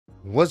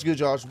What's good,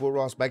 y'all? It's your boy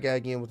Ross back at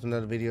again with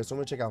another video. So I'm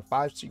gonna check out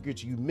 5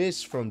 secrets you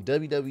missed from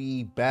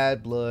WWE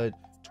Bad Blood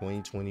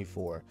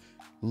 2024.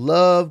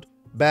 Loved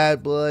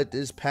Bad Blood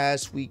this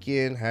past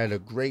weekend. Had a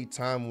great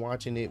time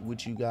watching it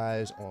with you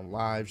guys on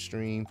live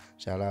stream.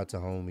 Shout out to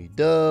homie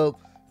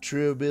Dub,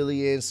 Trill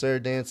Billy, and Sir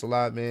Dance a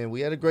lot, man. We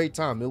had a great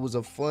time. It was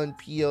a fun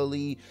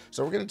PLE.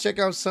 So we're gonna check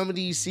out some of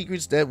these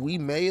secrets that we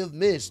may have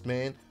missed,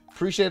 man.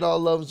 Appreciate all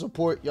love and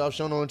support y'all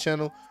showing on the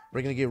channel.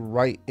 We're gonna get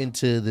right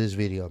into this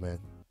video, man.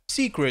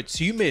 Secrets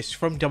you missed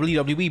from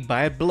WWE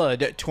Bad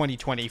Blood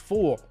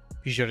 2024.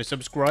 Be sure to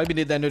subscribe and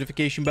hit that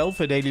notification bell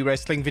for daily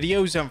wrestling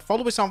videos, and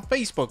follow us on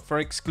Facebook for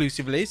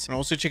exclusive lists, and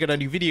also check out our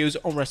new videos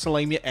on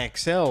WrestleMania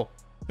XL.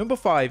 Number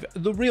 5,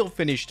 the real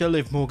finish to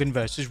Liv Morgan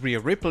versus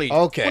Rhea Ripley.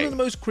 Okay. One of the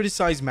most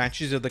criticized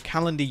matches of the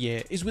calendar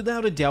year is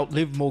without a doubt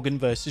Liv Morgan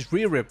versus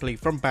Rhea Ripley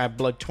from Bad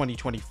Blood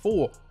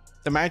 2024.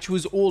 The match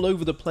was all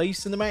over the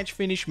place, and the match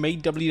finish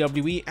made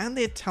WWE and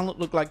their talent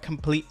look like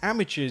complete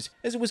amateurs,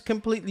 as it was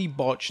completely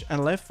botched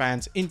and left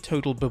fans in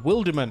total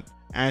bewilderment.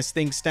 As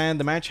things stand,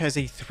 the match has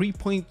a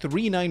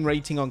 3.39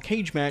 rating on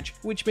Cage Match,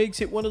 which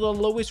makes it one of the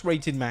lowest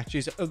rated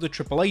matches of the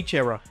Triple H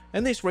era,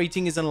 and this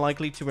rating is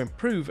unlikely to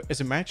improve as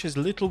the match has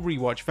little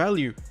rewatch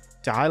value.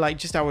 To highlight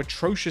just how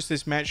atrocious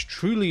this match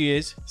truly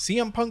is,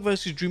 CM Punk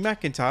vs Drew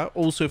McIntyre,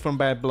 also from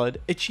Bad Blood,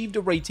 achieved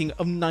a rating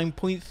of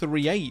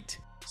 9.38.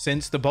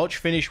 Since the botch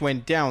finish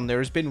went down, there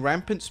has been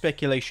rampant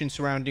speculation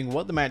surrounding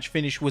what the match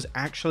finish was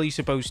actually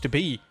supposed to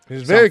be.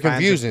 It's very Some fans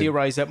confusing. have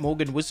theorized that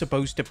Morgan was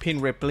supposed to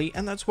pin Ripley,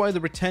 and that's why the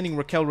returning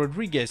Raquel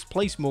Rodriguez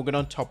placed Morgan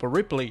on top of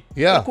Ripley.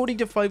 Yeah. According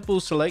to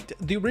Fightful Select,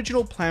 the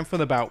original plan for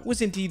the bout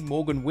was indeed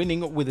Morgan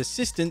winning with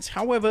assistance.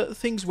 However,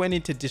 things went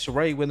into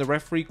disarray when the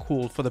referee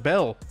called for the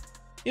bell.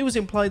 It was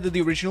implied that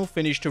the original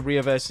finish to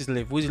Rhea vs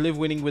Liv was Liv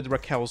winning with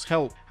Raquel's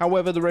help.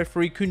 However, the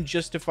referee couldn't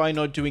justify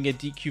not doing a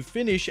DQ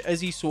finish as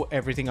he saw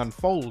everything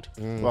unfold.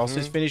 Whilst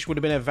this finish would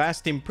have been a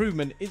vast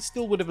improvement, it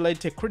still would have led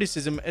to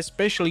criticism,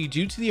 especially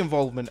due to the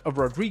involvement of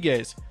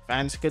Rodriguez.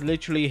 Fans could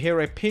literally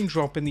hear a pin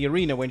drop in the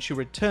arena when she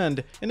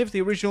returned, and if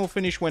the original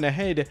finish went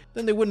ahead,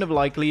 then they wouldn't have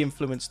likely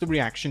influenced the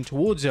reaction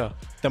towards her.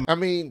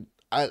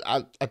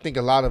 I think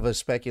a lot of us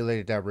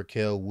speculated that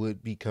Raquel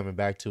would be coming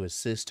back to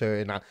assist her,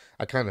 and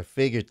I kind of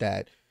figured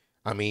that.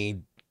 I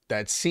mean,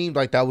 that seemed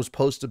like that was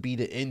supposed to be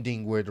the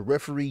ending where the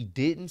referee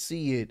didn't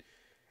see it,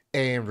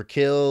 and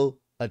Raquel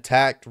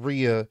attacked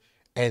Rhea,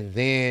 and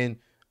then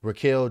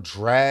Raquel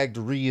dragged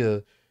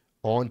Rhea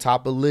on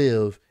top of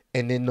Liv,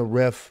 and then the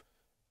ref,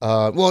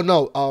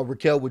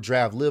 Raquel would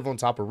drag Liv on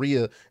top of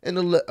Rhea, and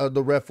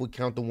the ref would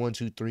count the 1,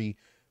 2, 3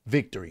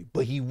 victory,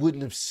 but he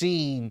wouldn't have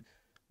seen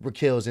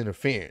Raquel's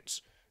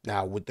interference.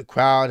 Now, would the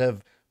crowd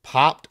have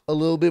popped a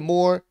little bit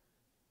more?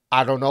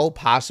 I don't know,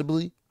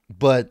 possibly,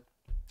 but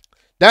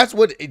that's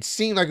what it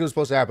seemed like it was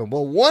supposed to happen.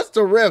 But once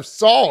the ref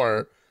saw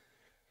her,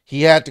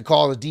 he had to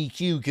call a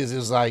DQ because it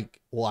was like,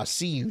 well, I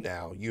see you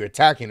now. You're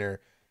attacking her.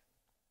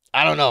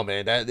 I don't know,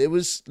 man. That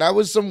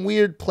was some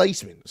weird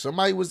placement.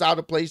 Somebody was out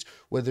of place,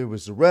 whether it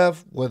was the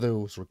ref, whether it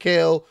was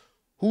Raquel,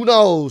 who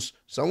knows?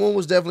 Someone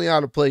was definitely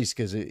out of place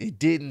because it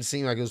didn't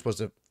seem like it was supposed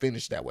to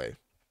finish that way.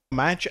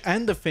 Match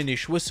and the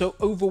finish were so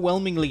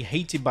overwhelmingly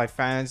hated by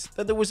fans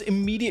that there was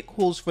immediate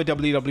calls for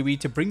WWE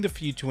to bring the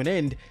feud to an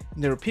end,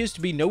 and there appears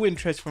to be no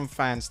interest from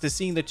fans to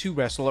seeing the two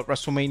wrestle at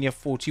WrestleMania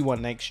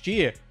 41 next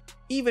year.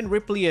 Even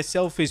Ripley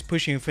herself is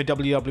pushing for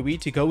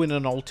WWE to go in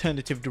an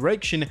alternative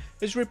direction,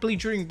 as Ripley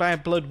during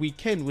Bad Blood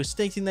weekend was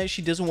stating that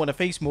she doesn't want to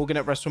face Morgan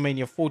at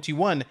WrestleMania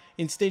 41,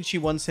 instead she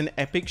wants an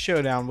epic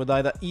showdown with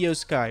either Io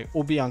Sky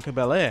or Bianca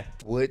Belair.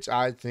 Which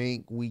I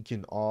think we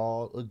can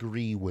all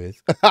agree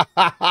with.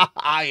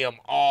 I am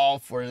all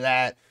for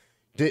that.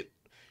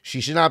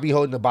 She should not be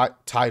holding the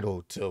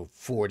title till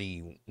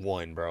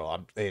 41,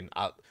 bro.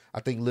 I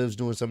think Liv's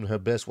doing some of her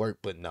best work,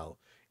 but no,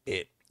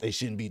 it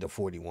shouldn't be the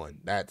 41.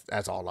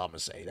 That's all I'm gonna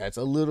say. That's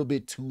a little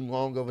bit too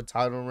long of a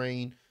title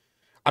reign.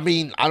 I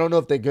mean, I don't know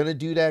if they're gonna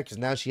do that because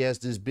now she has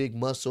this big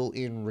muscle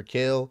in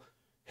Raquel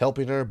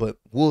helping her, but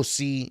we'll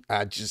see.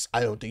 I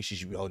don't think she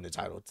should be holding the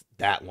title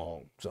that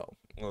long. So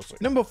we'll see.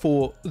 Number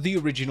 4, the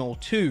original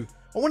 2.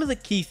 One of the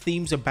key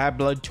themes of Bad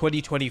Blood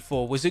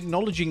 2024 was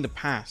acknowledging the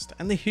past,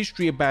 and the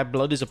history of Bad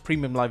Blood as a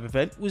premium live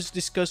event was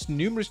discussed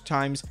numerous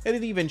times and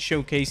it even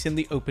showcased in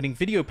the opening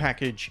video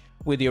package.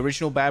 With the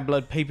original Bad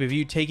Blood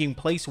pay-per-view taking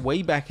place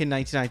way back in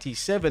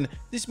 1997,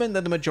 this meant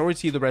that the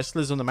majority of the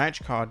wrestlers on the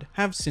match card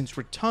have since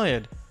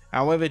retired.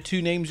 However,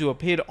 2 names who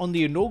appeared on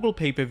the inaugural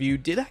pay-per-view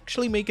did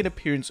actually make an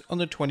appearance on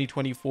the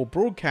 2024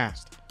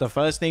 broadcast. The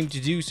first name to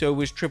do so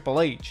was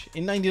Triple H.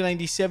 In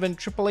 1997,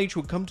 Triple H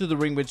would come to the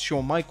ring with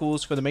Shawn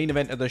Michaels for the main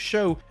event of the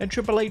show, and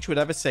Triple H would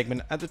have a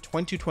segment at the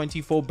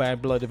 2024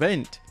 Bad Blood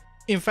event.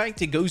 In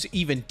fact, it goes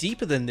even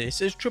deeper than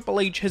this, as Triple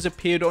H has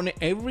appeared on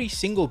every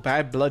single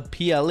Bad Blood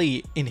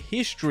PLE in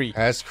history.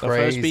 That's crazy.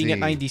 The first being at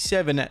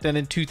 97, then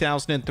in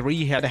 2003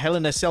 he had a Hell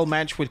in a Cell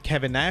match with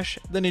Kevin Nash,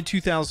 then in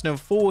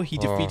 2004 he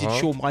defeated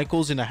Shawn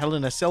Michaels in a Hell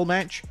in a Cell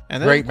match,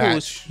 and then of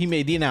course he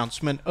made the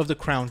announcement of the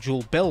Crown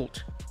Jewel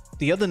belt.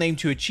 The other name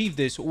to achieve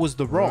this was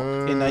The Rock.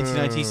 In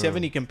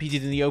 1997, he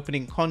competed in the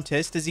opening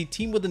contest as he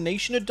teamed with the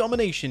Nation of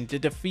Domination to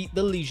defeat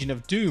the Legion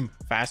of Doom.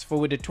 Fast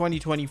forward to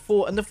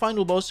 2024, and the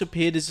final boss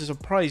appeared as a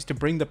surprise to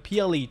bring the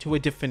PLE to a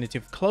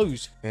definitive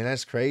close. Man,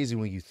 that's crazy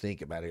when you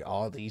think about it.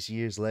 All these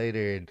years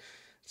later, and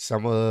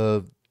some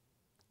of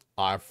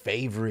our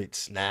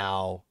favorites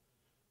now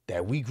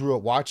that we grew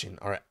up watching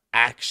are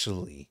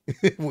actually,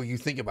 when you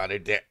think about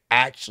it, they're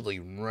actually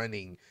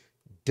running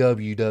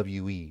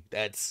WWE.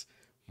 That's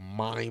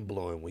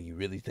mind-blowing when you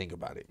really think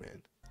about it,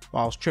 man.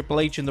 Whilst Triple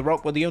H and The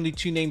Rock were the only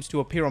two names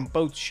to appear on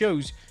both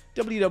shows,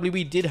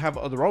 WWE did have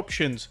other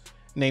options.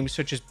 Names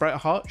such as Bret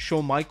Hart,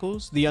 Shawn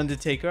Michaels, The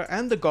Undertaker,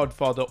 and The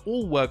Godfather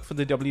all work for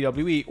the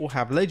WWE or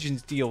have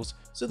Legends deals,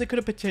 so they could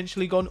have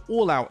potentially gone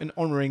all out in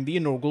honoring the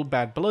inaugural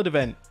Bad Blood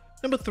event.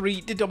 Number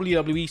 3, did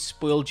WWE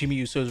spoil Jimmy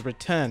Uso's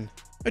return?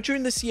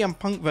 During the CM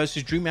Punk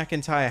vs Drew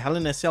McIntyre Hell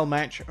in a Cell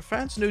match,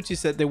 fans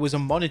noticed that there was a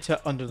monitor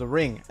under the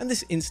ring, and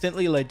this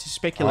instantly led to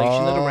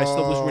speculation that a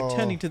wrestler was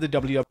returning to the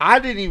WWE. I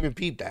didn't even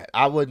peep that.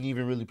 I wasn't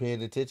even really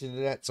paying attention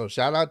to that. So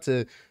shout out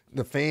to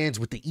the fans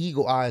with the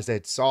eagle eyes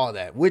that saw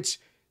that, which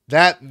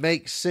that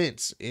makes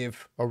sense.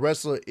 If a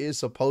wrestler is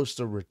supposed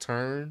to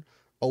return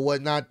or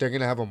whatnot, they're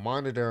gonna have a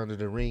monitor under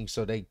the ring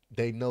so they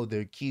know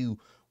their cue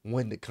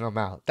when to come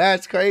out.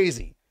 That's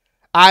crazy.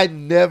 I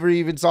never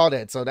even saw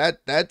that. So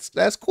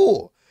that's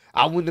cool.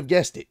 I wouldn't have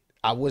guessed it.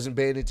 I wasn't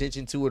paying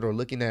attention to it or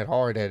looking that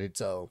hard at it.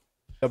 So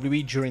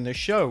WWE during the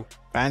show.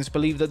 Fans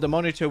believe that the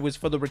monitor was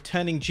for the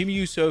returning Jimmy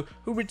Uso,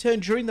 who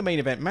returned during the main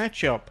event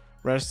matchup.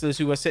 Wrestlers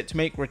who are set to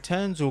make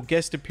returns or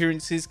guest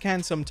appearances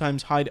can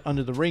sometimes hide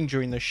under the ring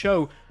during the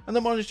show, and the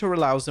monitor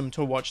allows them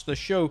to watch the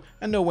show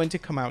and know when to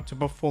come out to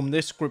perform their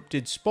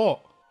scripted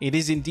spot. It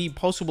is indeed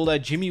possible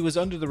that Jimmy was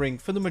under the ring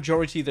for the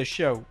majority of the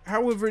show,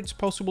 however it's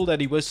possible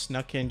that he was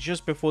snuck in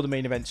just before the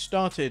main event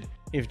started.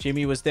 If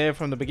Jimmy was there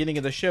from the beginning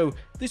of the show,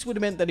 this would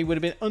have meant that he would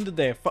have been under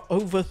there for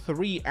over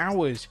 3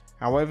 hours.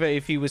 However,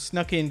 if he was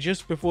snuck in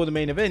just before the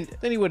main event,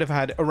 then he would have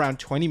had around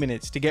 20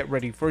 minutes to get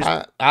ready for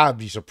his... I'd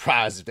be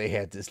surprised if they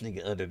had this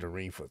nigga under the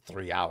ring for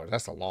 3 hours.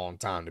 That's a long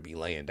time to be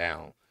laying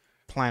down.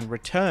 planned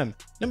return.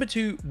 Number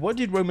 2, what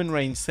did Roman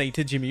Reigns say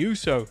to Jimmy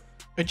Uso?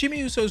 Jimmy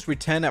Uso's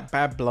return at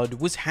Bad Blood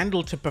was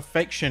handled to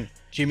perfection.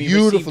 Jimmy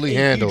Beautifully received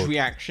a handled. huge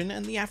reaction,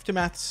 and the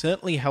aftermath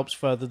certainly helps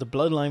further the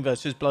Bloodline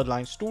versus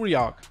Bloodline story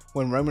arc.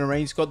 When Roman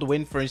Reigns got the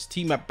win for his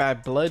team at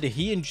Bad Blood,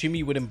 he and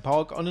Jimmy would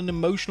embark on an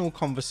emotional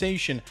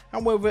conversation.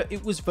 However,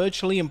 it was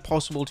virtually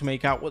impossible to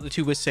make out what the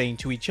two were saying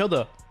to each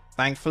other.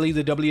 Thankfully,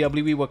 the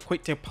WWE were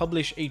quick to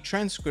publish a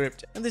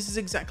transcript, and this is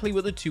exactly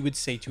what the two would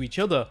say to each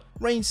other.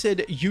 Reigns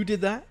said, "You did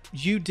that?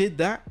 You did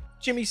that?"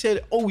 Jimmy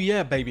said, "Oh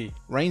yeah, baby."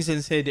 Reigns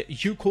then said,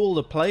 "You call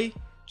the play?"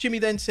 Jimmy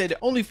then said,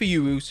 "Only for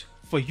you, Uso.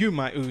 For you,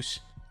 my Uso."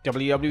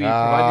 WWE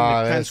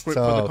providing the transcript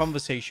for the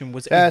conversation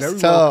was a very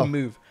welcome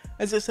move,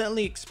 as it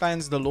certainly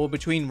expands the lore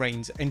between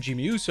Reigns and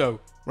Jimmy Uso.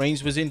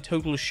 Reigns was in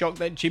total shock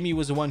that Jimmy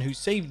was the one who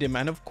saved him,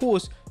 and of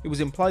course, it was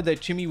implied that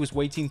Jimmy was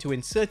waiting to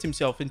insert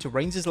himself into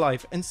Reigns'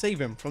 life and save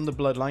him from the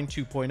Bloodline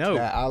 2.0.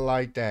 Yeah, I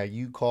like that.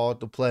 You called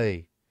the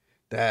play.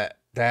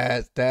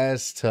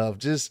 That's tough.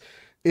 Just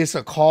it's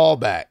a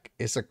callback.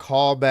 It's a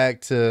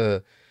callback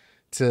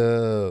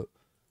to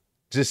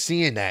just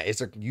seeing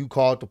that. You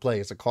called the play.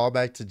 It's a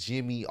callback to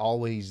Jimmy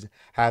always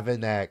having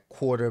that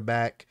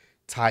quarterback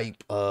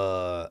type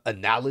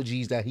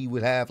analogies that he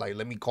would have. Like,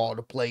 let me call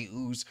the play,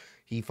 Oos.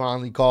 He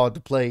finally called the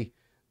play,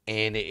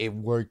 and it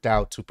worked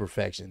out to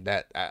perfection.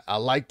 I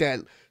like that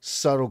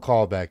subtle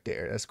callback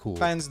there. That's cool.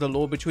 Fans the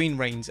lore between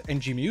Reigns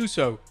and Jimmy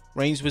Uso.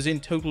 Reigns was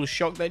in total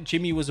shock that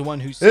Jimmy was the one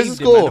who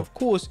saved him, and of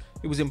course,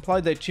 it was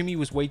implied that Jimmy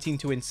was waiting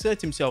to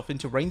insert himself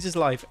into Reigns'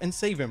 life and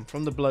save him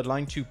from the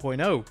Bloodline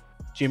 2.0.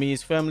 Jimmy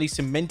is firmly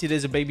cemented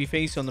as a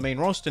babyface on the main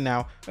roster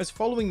now, as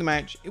following the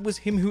match, it was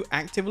him who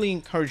actively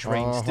encouraged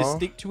Reigns to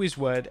stick to his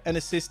word and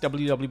assist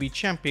WWE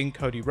Champion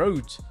Cody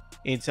Rhodes.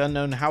 It's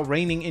unknown how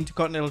reigning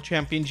Intercontinental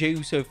Champion Jey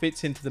Uso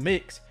fits into the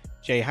mix.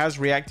 Jey has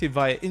reacted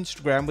via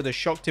Instagram with a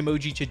shocked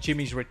emoji to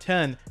Jimmy's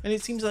return, and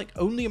it seems like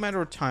only a matter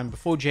of time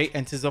before Jey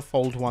enters the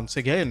fold once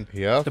again.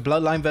 Yeah. The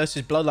Bloodline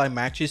vs Bloodline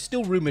match is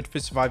still rumored for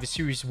Survivor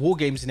Series War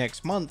Games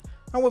next month.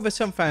 However,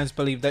 some fans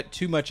believe that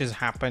too much has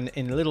happened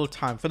in little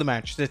time for the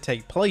match to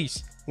take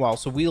place.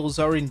 Whilst the wheels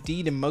are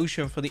indeed in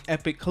motion for the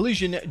epic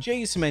collision,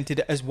 Jey is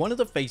cemented as one of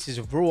the faces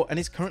of Raw and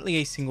is currently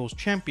a singles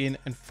champion,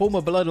 and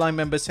former Bloodline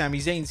member Sami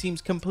Zayn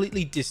seems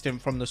completely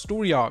distant from the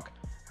story arc.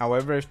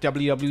 However, if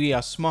WWE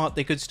are smart,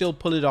 they could still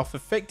pull it off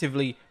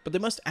effectively, but they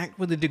must act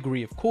with a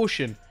degree of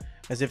caution,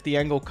 as if the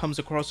angle comes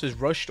across as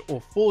rushed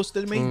or forced,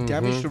 then it may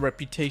damage the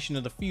reputation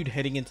of the feud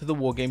heading into the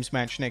War Games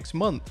match next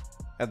month.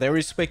 There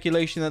is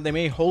speculation that they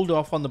may hold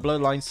off on the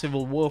Bloodline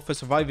Civil War for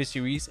Survivor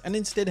Series and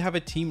instead have a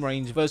Team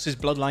Reigns vs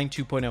Bloodline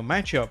 2.0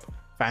 matchup.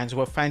 Fans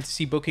were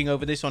fantasy booking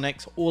over this on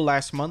X all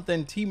last month,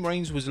 and Team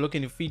Reigns was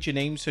looking to feature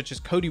names such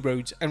as Cody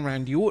Rhodes and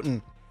Randy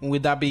Orton. And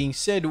with that being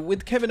said,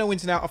 with Kevin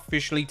Owens now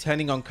officially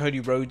turning on Cody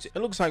Rhodes, it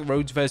looks like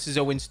Rhodes versus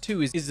Owens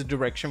 2 is the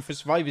direction for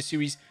Survivor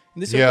Series,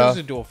 and this opens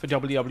the door for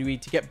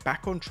WWE to get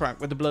back on track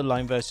with the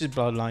Bloodline versus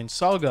Bloodline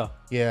saga.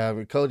 Yeah,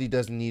 but Cody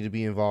doesn't need to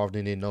be involved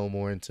in it no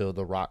more until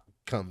The Rock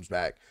comes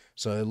back.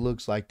 So it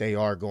looks like they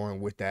are going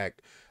with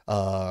that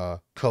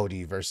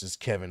Cody versus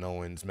Kevin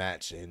Owens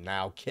match. And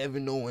now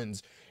Kevin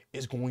Owens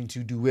is going to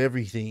do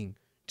everything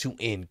to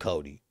end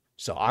Cody.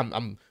 So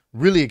I'm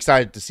really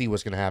excited to see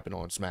what's going to happen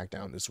on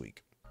SmackDown this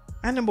week.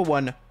 And number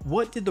 1,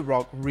 what did The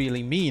Rock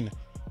really mean?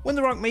 When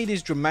The Rock made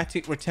his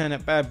dramatic return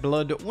at Bad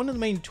Blood, one of the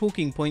main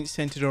talking points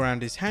centered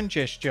around his hand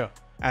gesture.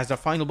 As the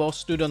final boss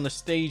stood on the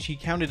stage, he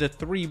counted to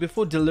 3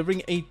 before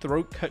delivering a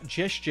throat cut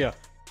gesture.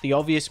 The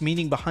obvious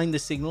meaning behind the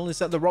signal is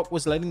that The Rock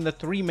was letting the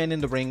 3 men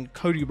in the ring,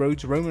 Cody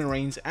Rhodes, Roman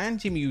Reigns, and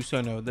Jimmy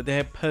Uso, know that they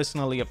had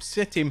personally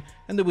upset him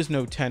and there was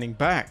no turning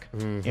back.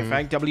 In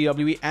fact,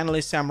 WWE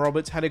analyst Sam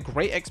Roberts had a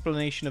great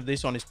explanation of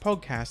this on his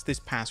podcast this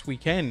past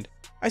weekend.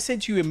 I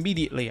said to you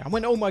immediately, I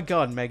went, "Oh my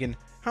god, Megan,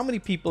 how many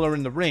people are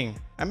in the ring?"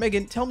 And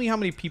Megan, tell me how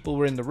many people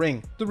were in the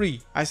ring.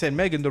 3. I said,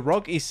 Megan, The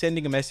Rock is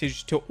sending a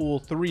message to all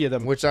 3 of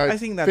them. Which I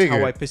think that's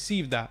how I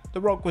perceived that. The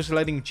Rock was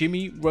letting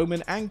Jimmy,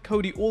 Roman, and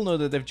Cody all know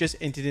that they've just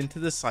entered into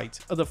the sight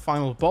of the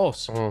final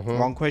boss.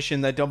 One question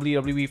that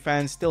WWE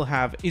fans still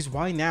have is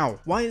why now?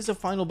 Why has the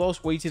final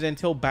boss waited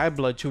until Bad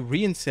Blood to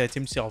reinsert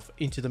himself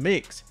into the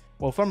mix?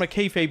 Well, from a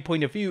kayfabe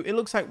point of view, it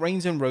looks like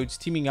Reigns and Rhodes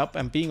teaming up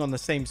and being on the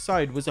same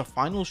side was a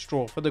final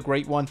straw for the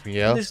Great One, and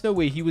there's no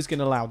way he was going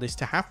to allow this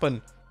to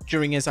happen.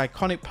 During his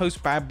iconic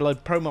post-Bad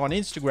Blood promo on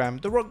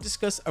Instagram, The Rock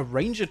discussed a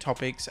range of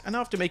topics, and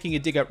after making a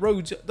dig at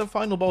Rhodes, the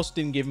final boss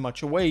didn't give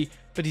much away,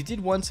 but he did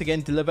once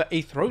again deliver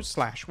a throat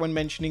slash when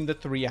mentioning the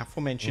 3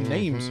 aforementioned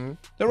names.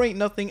 There ain't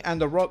nothing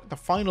and The Rock, the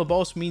final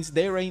boss, means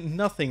there ain't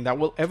nothing that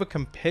will ever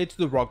compare to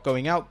The Rock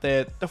going out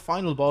there, the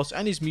final boss,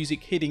 and his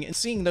music hitting and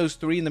seeing those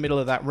 3 in the middle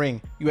of that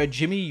ring. You had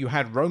Jimmy, you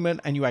had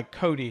Roman, and you had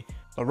Cody.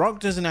 The Rock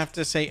doesn't have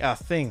to say a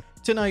thing.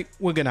 Tonight,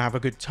 we're gonna have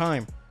a good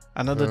time.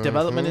 Another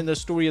development in the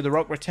story of The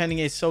Rock returning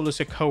is Solo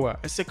Sikoa.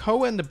 As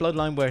Sikoa and the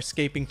Bloodline were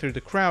escaping through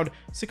the crowd,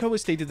 Sikoa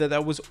stated that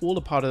that was all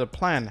a part of the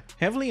plan,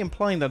 heavily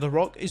implying that The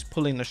Rock is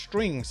pulling the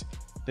strings.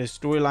 This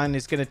storyline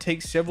is going to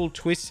take several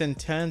twists and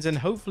turns, and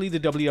hopefully the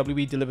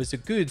WWE delivers the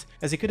goods,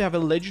 as they could have a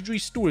legendary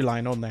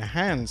storyline on their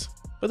hands.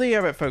 But there you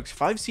have it, folks.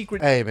 5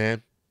 secret... Hey,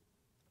 man.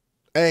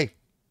 Hey.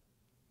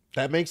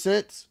 That makes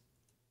sense.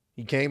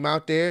 He came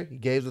out there. He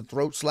gave the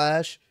throat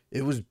slash.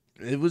 It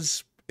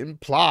was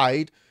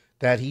implied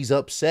that he's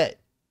upset.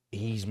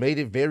 He's made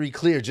it very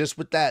clear just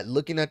with that,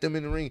 looking at them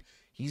in the ring.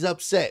 He's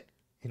upset.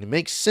 And it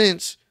makes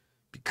sense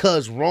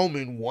because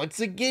Roman, once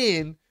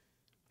again,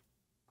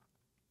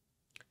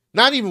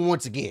 not even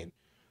once again,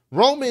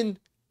 Roman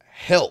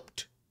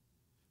helped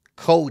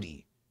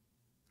Cody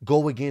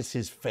go against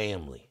his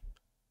family.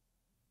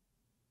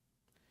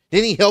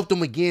 Then he helped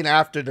him again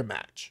after the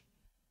match.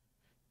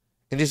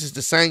 And this is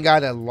the same guy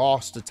that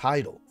lost the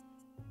title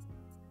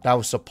that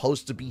was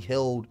supposed to be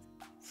held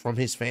from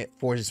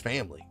for his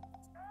family.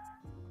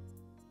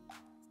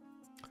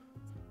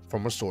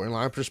 From a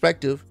storyline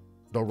perspective,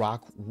 The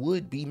Rock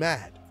would be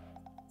mad.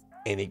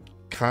 And it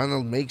kind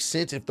of makes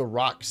sense if The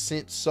Rock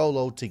sent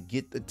Solo to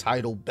get the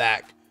title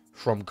back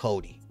from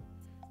Cody,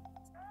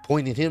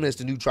 pointed him as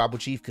the new tribal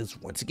chief, because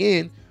once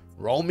again,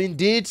 Roman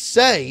did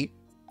say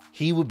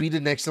he would be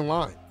the next in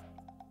line.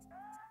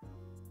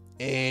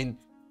 And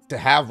to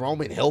have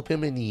Roman help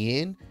him in the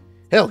end,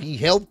 hell, he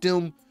helped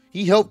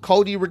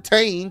Cody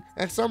retain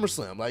at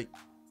SummerSlam. Like,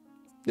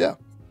 yeah,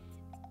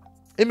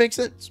 it makes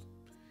sense.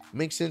 It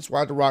makes sense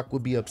why The Rock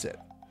would be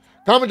upset.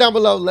 Comment down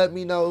below. Let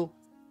me know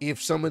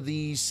if some of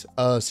these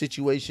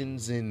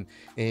situations and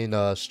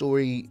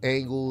story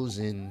angles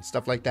and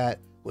stuff like that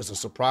was a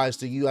surprise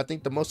to you. I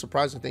think the most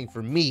surprising thing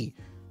for me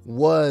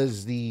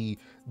was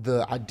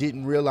I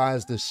didn't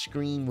realize the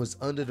screen was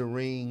under the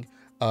ring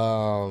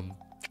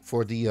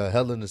for the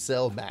Hell in a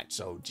Cell match.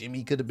 So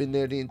Jimmy could have been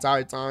there the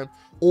entire time,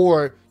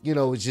 or, you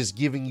know, it's just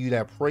giving you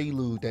that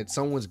prelude that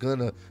someone's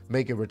gonna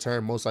make a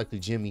return. Most likely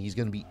Jimmy. He's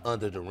gonna be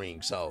under the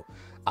ring. So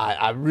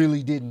I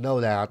really didn't know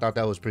that. I thought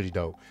that was pretty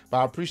dope. But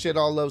I appreciate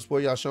all the love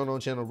support y'all showing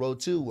on channel. Road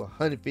to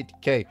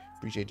 150K.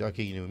 Appreciate y'all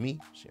kicking it with me.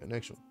 See you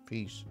next one.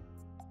 Peace.